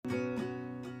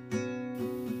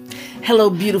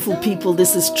Hello, beautiful people.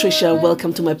 This is Trisha.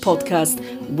 Welcome to my podcast,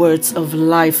 Words of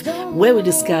Life, where we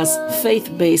discuss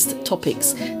faith based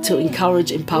topics to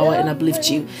encourage, empower, and uplift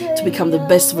you to become the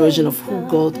best version of who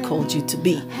God called you to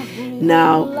be.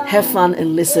 Now, have fun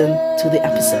and listen to the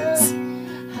episodes.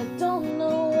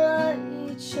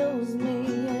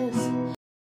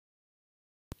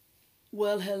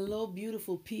 Well, hello,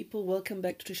 beautiful people. Welcome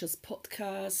back to Trisha's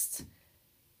podcast.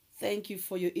 Thank you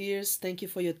for your ears. Thank you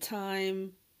for your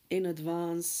time in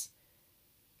advance.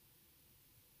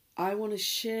 I want to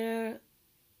share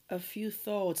a few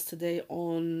thoughts today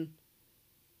on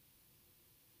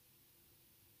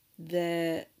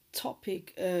the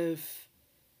topic of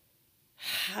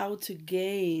how to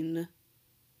gain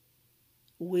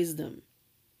wisdom.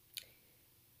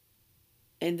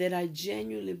 And that I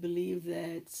genuinely believe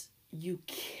that you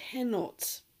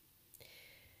cannot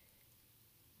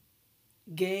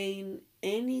gain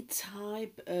any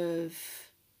type of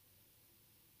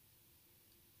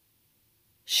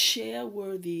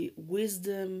share-worthy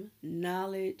wisdom,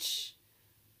 knowledge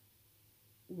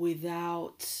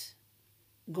without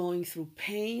going through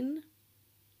pain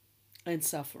and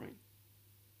suffering.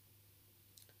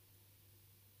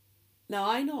 Now,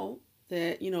 I know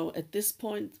that, at this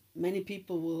point, many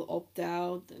people will opt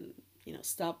out and,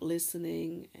 stop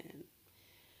listening and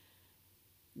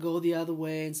go the other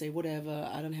way and say, whatever,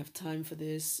 I don't have time for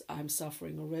this. I'm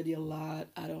suffering already a lot.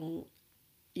 I don't,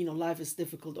 life is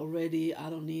difficult already. I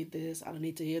don't need this. I don't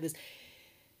need to hear this.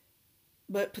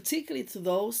 But particularly to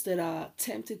those that are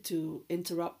tempted to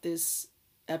interrupt this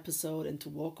episode and to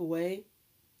walk away,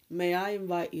 may I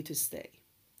invite you to stay,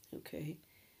 okay?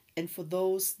 And for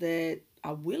those that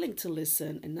are willing to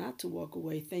listen and not to walk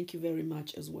away, thank you very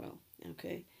much as well,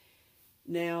 okay?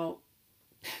 Now,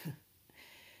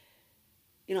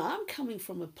 I'm coming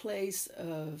from a place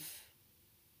of,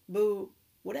 boo,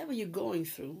 whatever you're going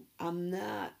through, I'm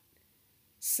not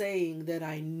saying that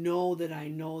I know that I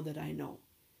know that I know,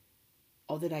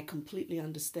 or that I completely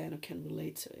understand or can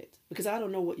relate to it, because I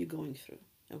don't know what you're going through,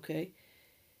 okay?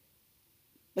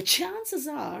 But chances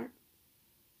are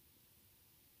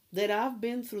that I've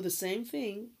been through the same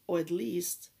thing, or at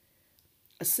least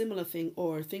a similar thing,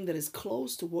 or a thing that is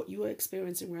close to what you are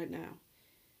experiencing right now.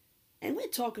 And we're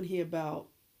talking here about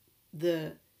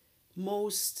the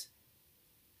most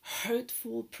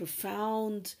hurtful,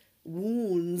 profound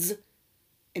wounds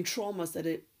and traumas that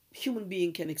a human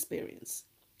being can experience,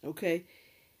 okay?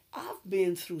 I've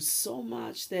been through so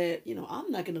much that,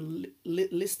 I'm not going to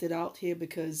list it out here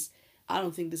because I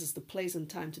don't think this is the place and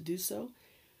time to do so.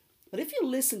 But if you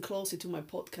listen closely to my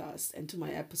podcast and to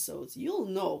my episodes, you'll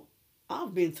know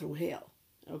I've been through hell,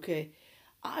 okay?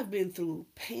 I've been through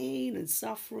pain and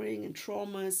suffering and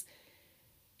traumas,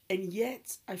 and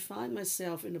yet I find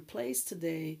myself in a place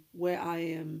today where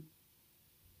I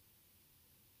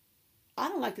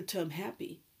don't like the term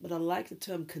happy, but I like the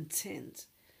term content.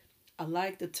 I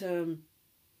like the term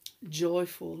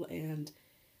joyful and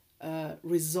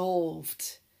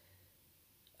resolved,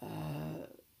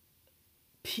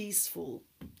 peaceful,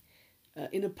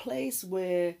 in a place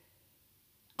where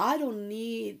I don't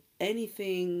need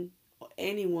anything or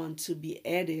anyone to be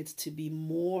added to be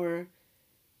more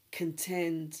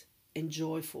content and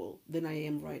joyful than I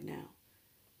am right now.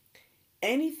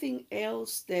 Anything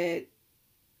else that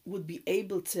would be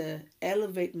able to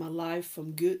elevate my life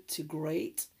from good to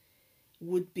great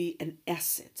would be an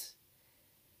asset,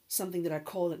 something that I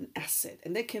call an asset.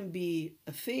 And that can be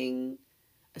a thing,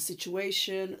 a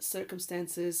situation,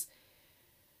 circumstances,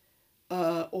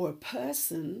 or a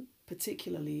person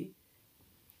particularly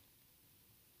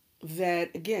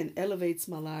that, again, elevates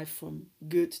my life from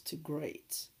good to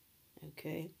great,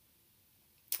 okay?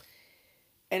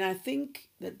 And I think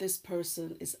that this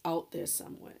person is out there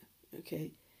somewhere,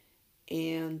 okay?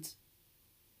 And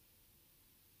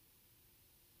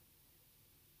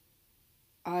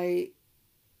I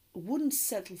wouldn't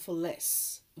settle for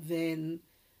less than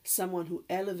someone who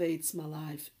elevates my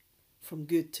life from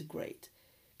good to great,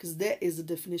 because that is the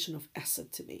definition of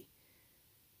asset to me.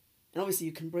 And obviously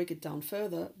you can break it down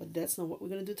further, but that's not what we're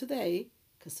going to do today,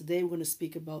 because today we're going to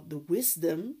speak about the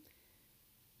wisdom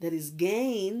that is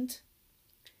gained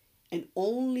and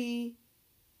only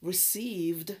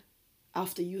received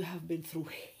after you have been through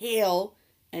hell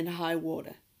and high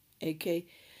water, okay?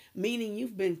 Meaning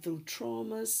you've been through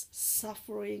traumas,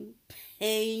 suffering,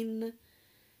 pain,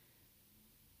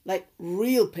 like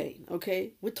real pain,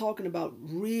 okay? We're talking about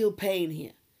real pain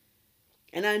here.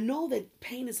 And I know that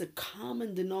pain is a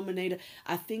common denominator.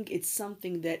 I think it's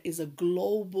something that is a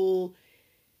global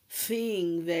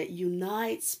thing that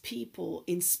unites people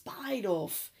in spite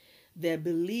of their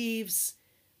beliefs,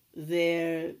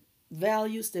 their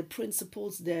values, their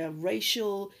principles, their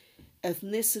racial,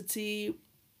 ethnicity,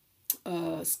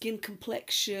 skin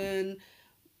complexion,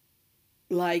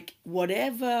 like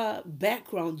whatever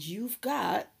background you've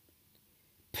got,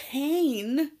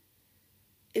 pain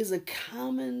is a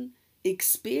common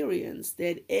experience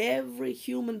that every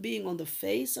human being on the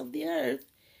face of the earth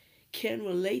can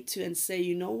relate to and say,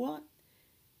 you know what?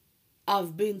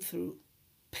 I've been through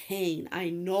pain. I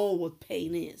know what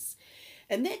pain is.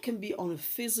 And that can be on a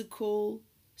physical,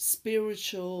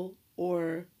 spiritual,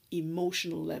 or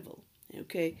emotional level.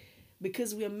 Okay?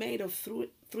 Because we are made of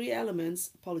three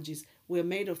elements, apologies, we are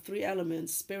made of three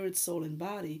elements, spirit, soul, and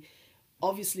body.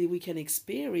 Obviously, we can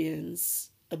experience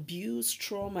abuse,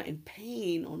 trauma, and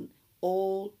pain on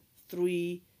all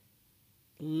three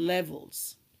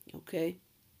levels. Okay?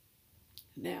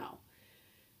 Now,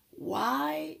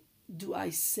 why do I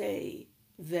say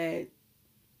that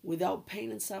without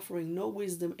pain and suffering, no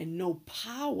wisdom and no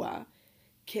power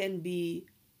can be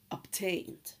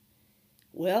obtained?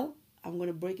 Well, I'm going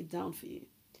to break it down for you.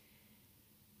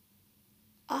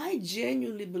 I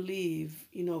genuinely believe,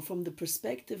 from the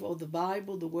perspective of the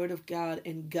Bible, the Word of God,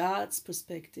 and God's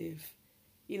perspective,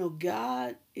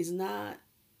 God is not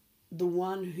the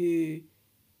one who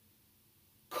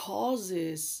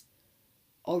causes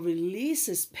or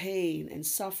releases pain and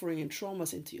suffering and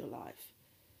traumas into your life.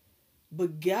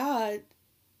 But God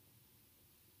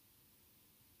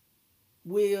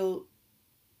will,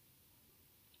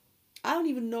 I don't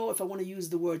even know if I want to use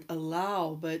the word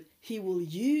allow, but He will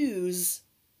use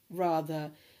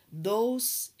rather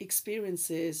those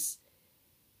experiences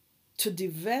to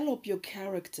develop your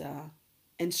character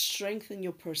and strengthen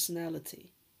your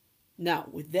personality. Now,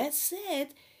 with that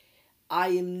said, I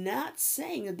am not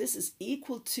saying that this is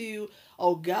equal to,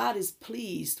 oh, God is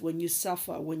pleased when you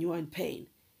suffer, when you are in pain.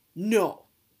 No.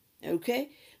 Okay?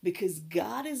 Because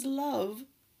God is love,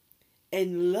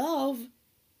 and love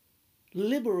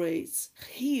liberates,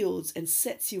 heals, and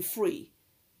sets you free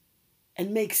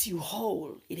and makes you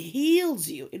whole. It heals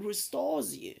you. It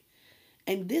restores you.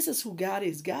 And this is who God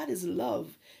is. God is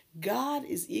love. God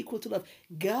is equal to love.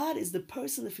 God is the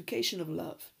personification of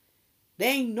love.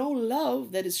 There ain't no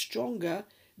love that is stronger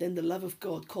than the love of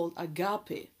God, called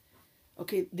agape.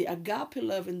 Okay, the agape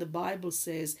love in the Bible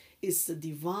says is the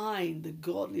divine, the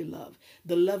godly love,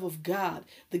 the love of God,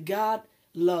 the God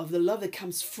love, the love that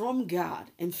comes from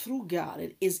God and through God.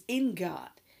 It is in God.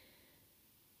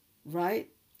 Right?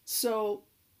 So,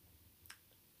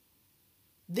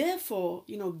 therefore,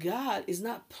 God is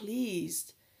not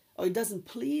pleased, or it doesn't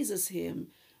please Him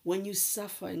when you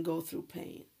suffer and go through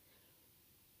pain.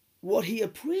 What He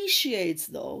appreciates,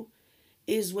 though,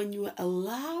 is when you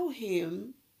allow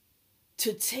Him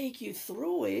to take you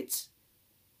through it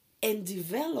and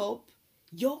develop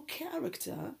your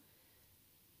character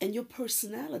and your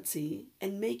personality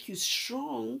and make you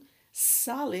strong,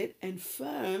 solid, and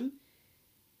firm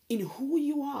in who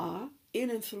you are in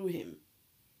and through Him,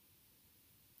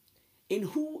 in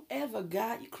whoever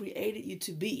God created you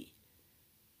to be.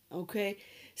 Okay?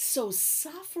 So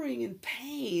suffering and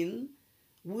pain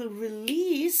will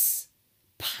release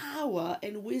power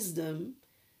and wisdom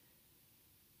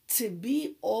to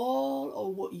be all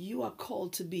of what you are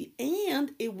called to be.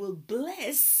 And it will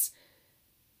bless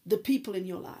the people in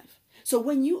your life. So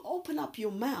when you open up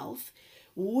your mouth,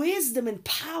 wisdom and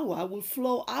power will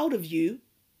flow out of you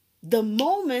the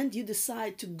moment you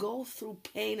decide to go through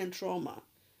pain and trauma.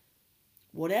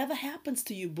 Whatever happens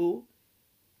to you, boo,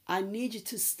 I need you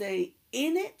to stay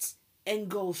in it and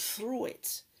go through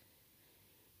it.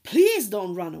 Please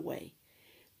don't run away.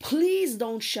 Please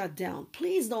don't shut down.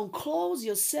 Please don't close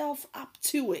yourself up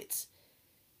to it.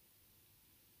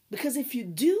 Because if you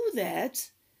do that,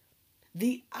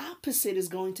 the opposite is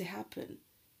going to happen.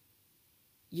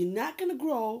 You're not going to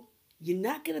grow, you're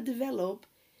not going to develop,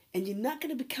 and you're not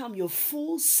going to become your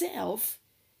full self,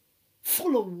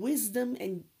 full of wisdom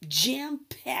and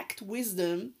jam-packed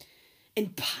wisdom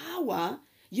and power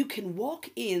you can walk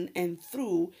in and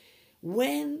through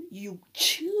when you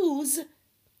choose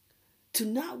to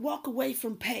not walk away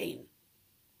from pain,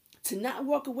 to not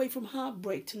walk away from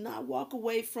heartbreak, to not walk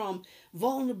away from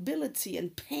vulnerability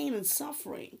and pain and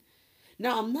suffering.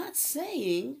 Now, I'm not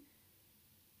saying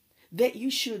that you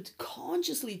should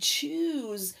consciously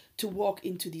choose to walk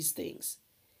into these things.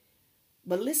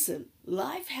 But listen,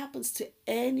 life happens to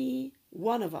any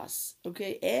one of us,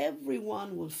 okay?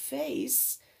 Everyone will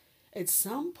face at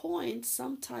some point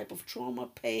some type of trauma,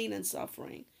 pain, and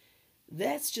suffering.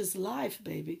 That's just life,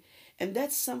 baby. And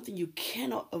that's something you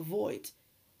cannot avoid.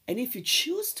 And if you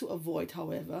choose to avoid,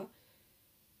 however,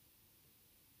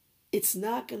 it's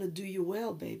not going to do you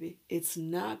well, baby. It's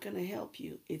not going to help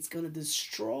you. It's going to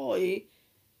destroy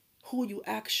who you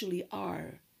actually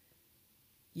are.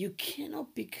 You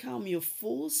cannot become your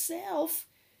full self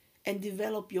and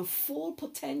develop your full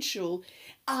potential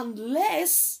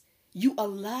unless you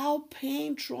allow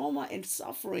pain, trauma, and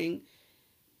suffering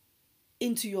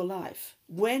into your life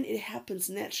when it happens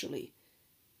naturally.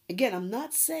 Again, I'm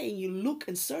not saying you look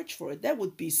and search for it. That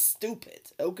would be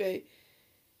stupid, okay?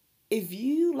 If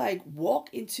you like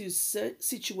walk into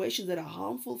situations that are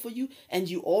harmful for you and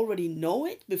you already know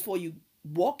it before you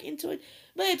walk into it,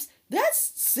 babes,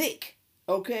 that's sick,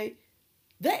 okay?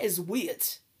 That is weird.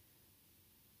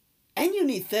 And you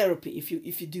need therapy if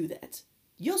you do that.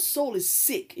 Your soul is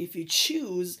sick if you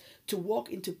choose to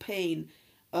walk into pain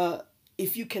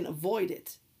if you can avoid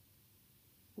it.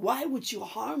 Why would you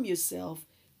harm yourself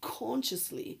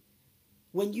consciously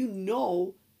when you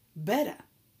know better?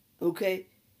 Okay?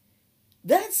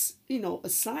 That's, a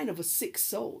sign of a sick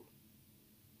soul.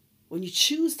 When you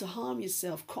choose to harm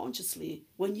yourself consciously,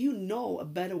 when you know a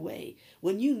better way,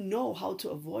 when you know how to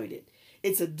avoid it.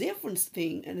 It's a different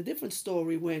thing and a different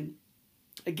story when,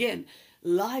 again,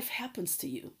 life happens to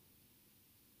you.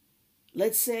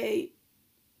 Let's say,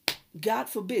 God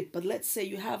forbid, but let's say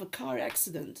you have a car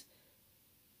accident.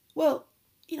 Well,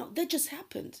 that just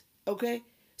happened, okay?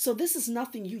 So this is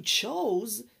nothing you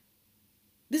chose.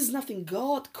 This is nothing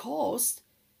God caused,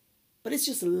 but it's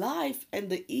just life and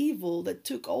the evil that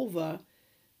took over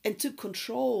and took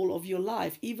control of your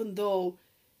life, even though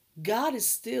God is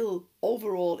still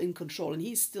overall in control and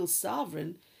He's still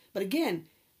sovereign. But again,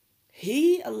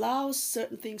 He allows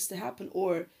certain things to happen,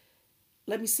 or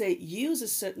let me say,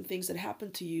 uses certain things that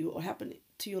happen to you or happen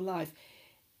to your life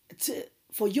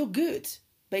for your good,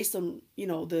 based on,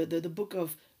 the book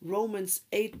of Romans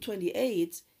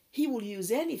 8:28. He will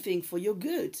use anything for your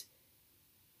good.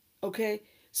 Okay?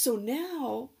 So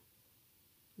now,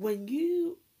 when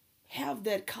you have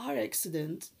that car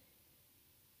accident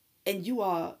and you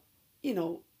are,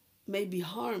 maybe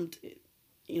harmed,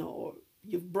 or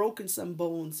you've broken some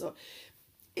bones, or,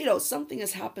 something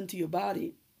has happened to your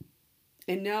body,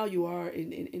 and now you are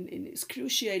in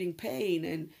excruciating pain,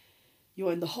 and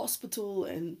you're in the hospital,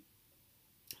 and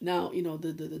now,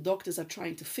 the doctors are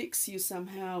trying to fix you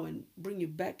somehow and bring you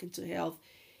back into health.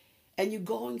 And you're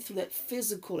going through that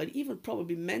physical and even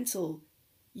probably mental,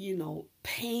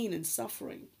 pain and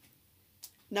suffering.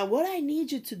 Now, what I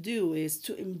need you to do is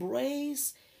to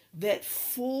embrace that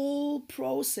full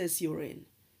process you're in.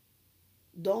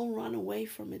 Don't run away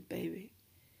from it, baby.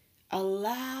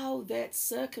 Allow that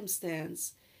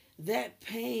circumstance, that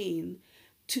pain,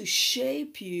 to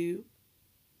shape you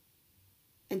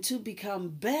and to become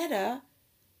better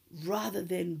rather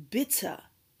than bitter.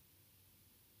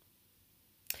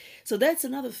 So that's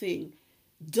another thing.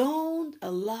 Don't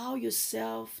allow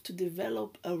yourself to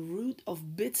develop a root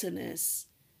of bitterness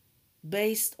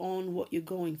based on what you're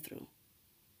going through.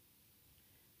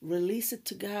 Release it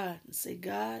to God and say,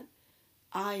 God,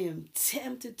 I am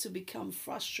tempted to become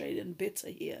frustrated and bitter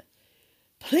here.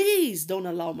 Please don't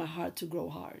allow my heart to grow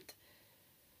hard.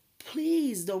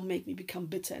 Please don't make me become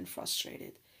bitter and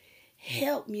frustrated.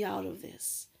 Help me out of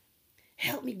this.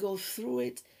 Help me go through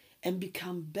it and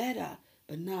become better,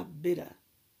 but not bitter.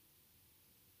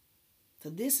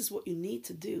 So this is what you need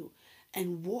to do,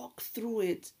 and walk through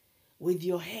it with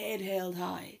your head held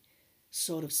high,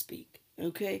 so to speak.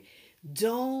 Okay?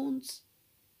 Don't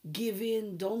give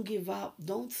in. Don't give up.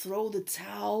 Don't throw the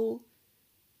towel.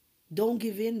 Don't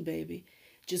give in, baby.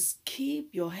 Just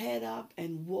keep your head up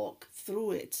and walk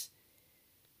through it.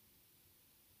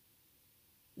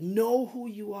 Know who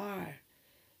you are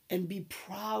and be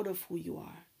proud of who you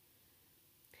are.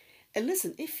 And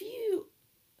listen, if you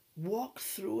walk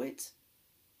through it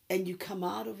and you come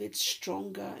out of it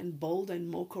stronger and bolder and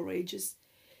more courageous,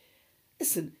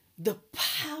 listen, the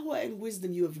power and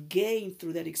wisdom you have gained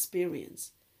through that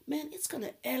experience, man, it's going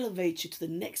to elevate you to the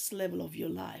next level of your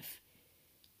life.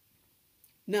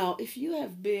 Now, if you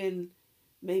have been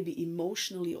maybe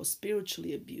emotionally or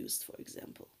spiritually abused, for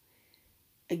example,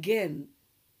 again,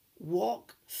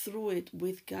 walk through it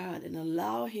with God and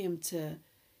allow Him to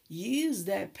use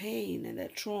that pain and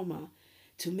that trauma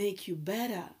to make you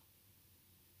better,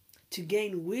 to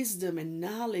gain wisdom and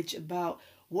knowledge about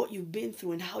what you've been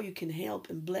through and how you can help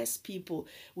and bless people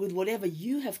with whatever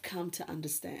you have come to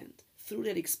understand through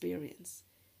that experience.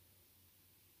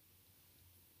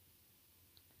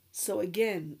 So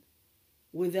again,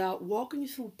 without walking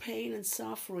through pain and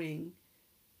suffering,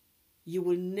 you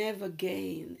will never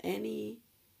gain any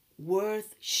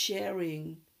worth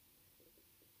sharing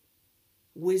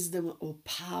wisdom or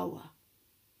power.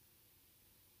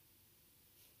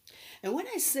 And when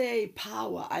I say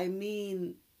power, I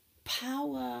mean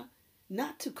power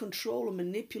not to control or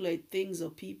manipulate things or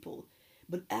people,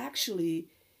 but actually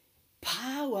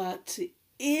power to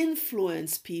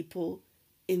influence people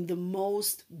in the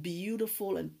most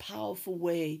beautiful and powerful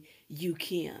way you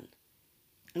can.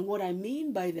 And what I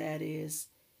mean by that is,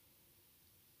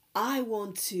 I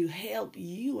want to help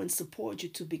you and support you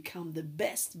to become the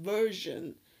best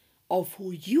version of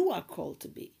who you are called to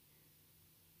be,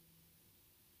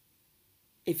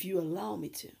 if you allow me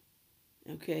to.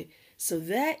 Okay? So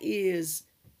that is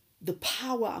the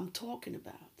power I'm talking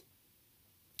about.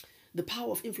 The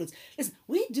power of influence. Listen,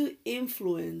 we do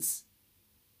influence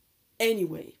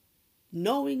anyway.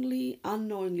 Knowingly,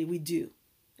 unknowingly, we do.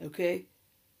 Okay?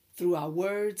 Through our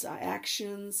words, our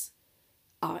actions,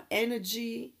 our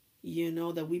energy,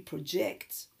 that we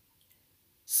project.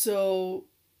 So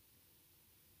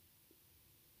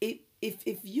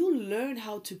if you learn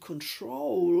how to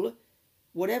control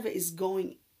whatever is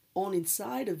going on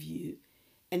inside of you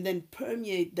and then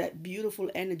permeate that beautiful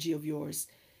energy of yours,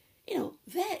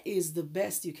 that is the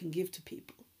best you can give to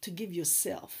people, to give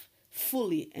yourself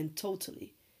fully and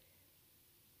totally.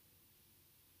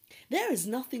 There is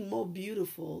nothing more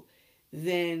beautiful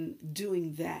than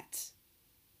doing that,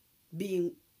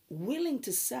 being willing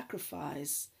to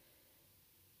sacrifice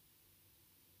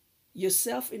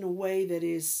yourself in a way that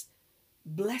is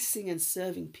blessing and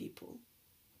serving people.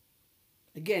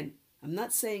 Again, I'm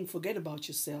not saying forget about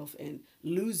yourself and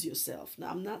lose yourself. No,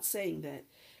 I'm not saying that,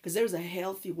 because there's a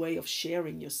healthy way of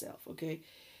sharing yourself, okay?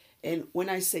 And when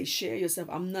I say share yourself,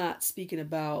 I'm not speaking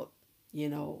about,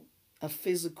 a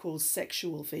physical,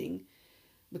 sexual thing,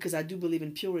 because I do believe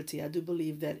in purity. I do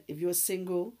believe that if you're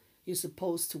single, you're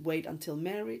supposed to wait until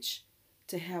marriage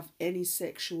to have any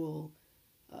sexual,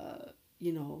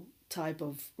 type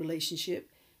of relationship.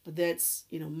 But that's,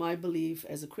 my belief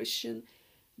as a Christian.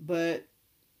 But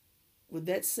with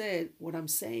that said, what I'm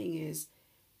saying is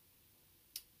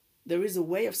there is a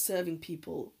way of serving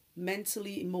people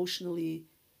mentally, emotionally,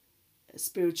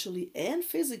 spiritually, and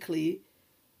physically.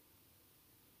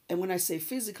 And when I say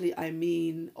physically, I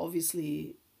mean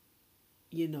obviously,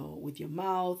 with your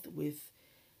mouth, with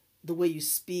the way you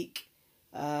speak,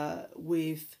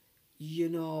 with,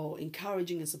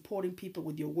 encouraging and supporting people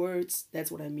with your words.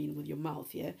 That's what I mean with your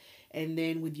mouth, yeah? And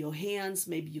then with your hands,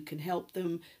 maybe you can help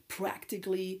them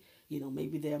practically.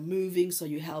 Maybe they're moving, so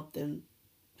you help them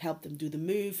do the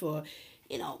move, or,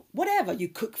 whatever. You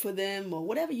cook for them, or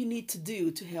whatever you need to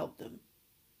do to help them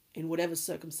in whatever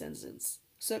circumstances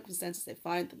they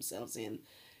find themselves in.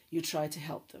 You try to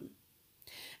help them.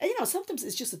 And sometimes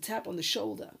it's just a tap on the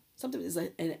shoulder. Sometimes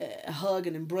it's a hug,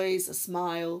 an embrace, a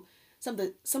smile.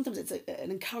 Sometimes it's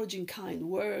an encouraging, kind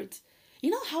word. You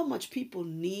know how much people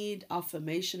need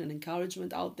affirmation and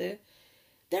encouragement out there?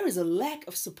 There is a lack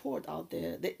of support out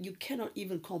there that you cannot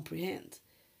even comprehend.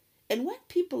 And when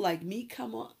people like me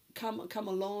come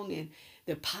along, and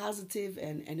they're positive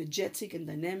and energetic and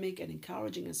dynamic and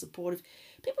encouraging and supportive,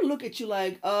 people look at you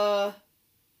like, what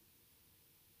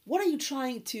are you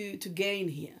trying to gain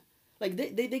here? Like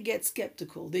they get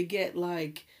skeptical. They get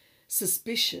like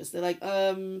suspicious. They're like,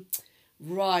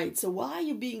 right, so why are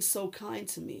you being so kind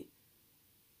to me?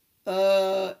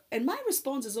 And my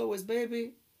response is always,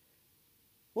 baby,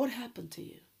 what happened to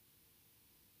you?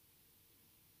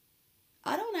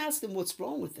 I don't ask them what's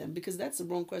wrong with them, because that's the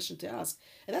wrong question to ask.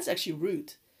 And that's actually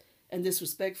rude and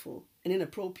disrespectful and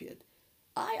inappropriate.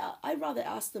 I'd rather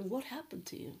ask them, what happened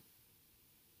to you?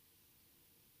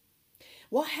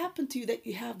 What happened to you that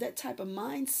you have that type of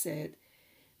mindset,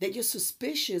 that you're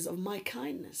suspicious of my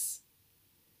kindness?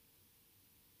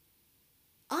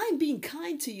 I'm being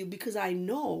kind to you because I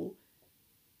know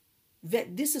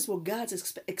that this is what God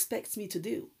expects me to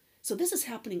do. So this is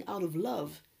happening out of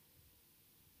love.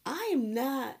 I am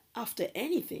not after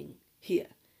anything here.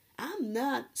 I'm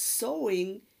not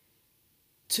sowing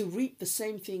to reap the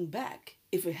same thing back.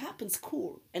 If it happens,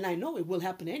 cool. And I know it will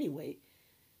happen anyway.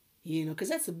 Because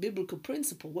that's a biblical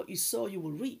principle. What you sow, you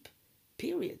will reap.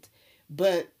 Period.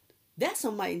 But that's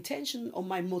not my intention or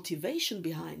my motivation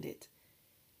behind it.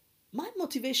 My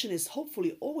motivation is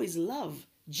hopefully always love,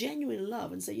 genuine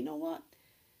love, and say, you know what?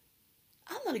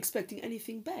 I'm not expecting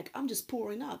anything back. I'm just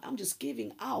pouring out. I'm just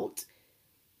giving out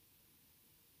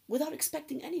without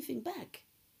expecting anything back.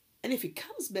 And if it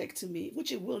comes back to me,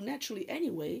 which it will naturally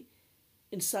anyway,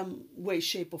 in some way,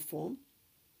 shape, or form,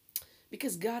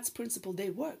 because God's principle, they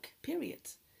work,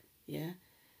 period. Yeah.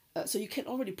 So you can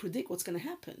already predict what's going to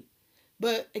happen.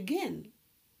 But again,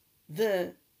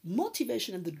 the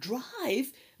motivation and the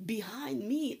drive behind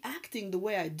me acting the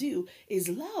way I do is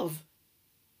love.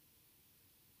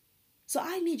 So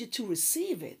I need you to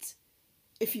receive it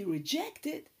If you reject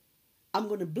it, I'm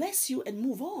going to bless you and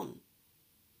move on.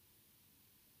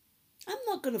 I'm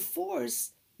not going to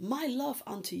force my love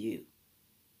onto you.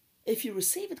 If you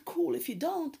receive it, cool. If you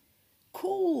don't,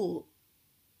 cool.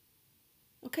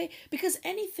 Okay? Because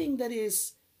anything that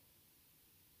is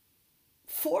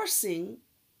forcing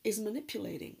is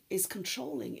manipulating, is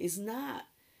controlling, is not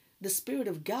the Spirit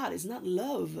of God, is not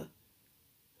love.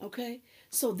 Okay?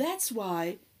 So that's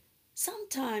why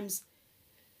sometimes,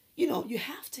 you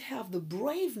have to have the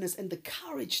braveness and the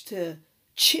courage to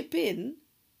chip in,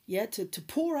 to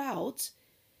pour out,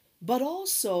 but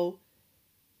also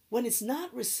when it's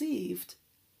not received,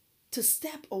 to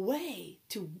step away,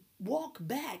 to walk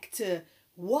back, to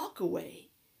walk away.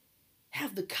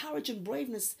 Have the courage and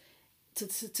braveness to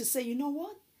say, you know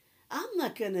what? I'm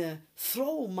not going to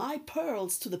throw my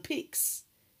pearls to the pigs.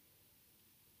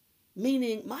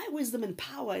 Meaning my wisdom and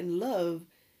power and love,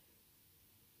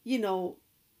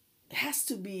 has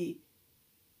to be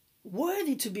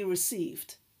worthy to be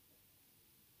received.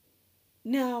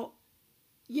 Now,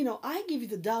 I give you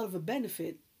the doubt of a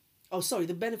benefit.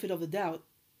 The benefit of the doubt.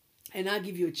 And I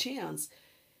give you a chance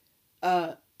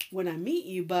when I meet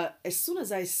you. But as soon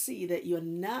as I see that you're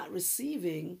not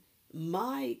receiving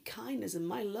my kindness and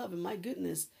my love and my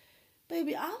goodness,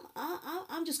 baby,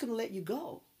 I'm just going to let you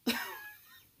go.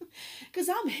 Because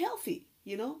I'm healthy,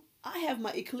 I have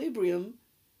my equilibrium,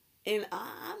 and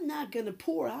I'm not going to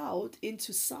pour out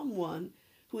into someone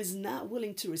who is not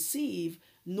willing to receive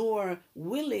nor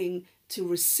willing to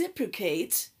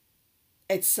reciprocate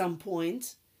at some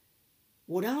point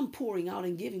what I'm pouring out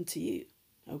and giving to you.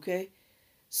 Okay?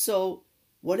 So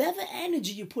whatever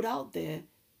energy you put out there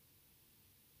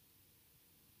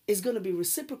is going to be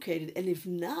reciprocated. And if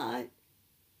not,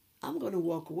 I'm going to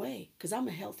walk away because I'm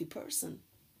a healthy person.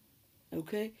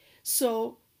 Okay?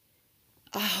 So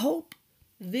I hope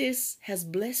this has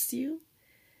blessed you.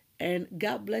 And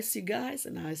God bless you guys.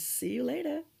 And I'll see you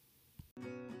later.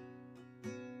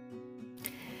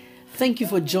 Thank you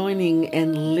for joining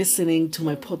and listening to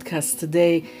my podcast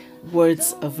today,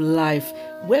 Words of Life,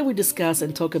 where we discuss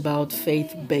and talk about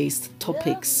faith-based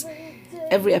topics.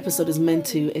 Every episode is meant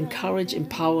to encourage,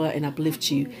 empower, and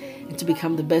uplift you and to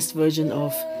become the best version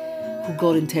of who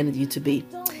God intended you to be.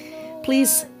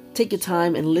 Please take your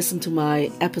time and listen to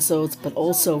my episodes, but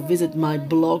also visit my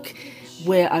blog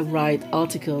where I write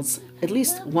articles at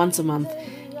least once a month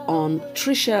on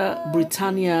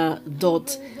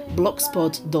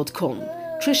trishabritannia.blogspot.com.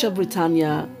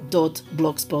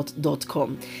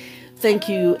 trishabritannia.blogspot.com. Thank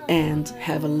you and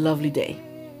have a lovely day.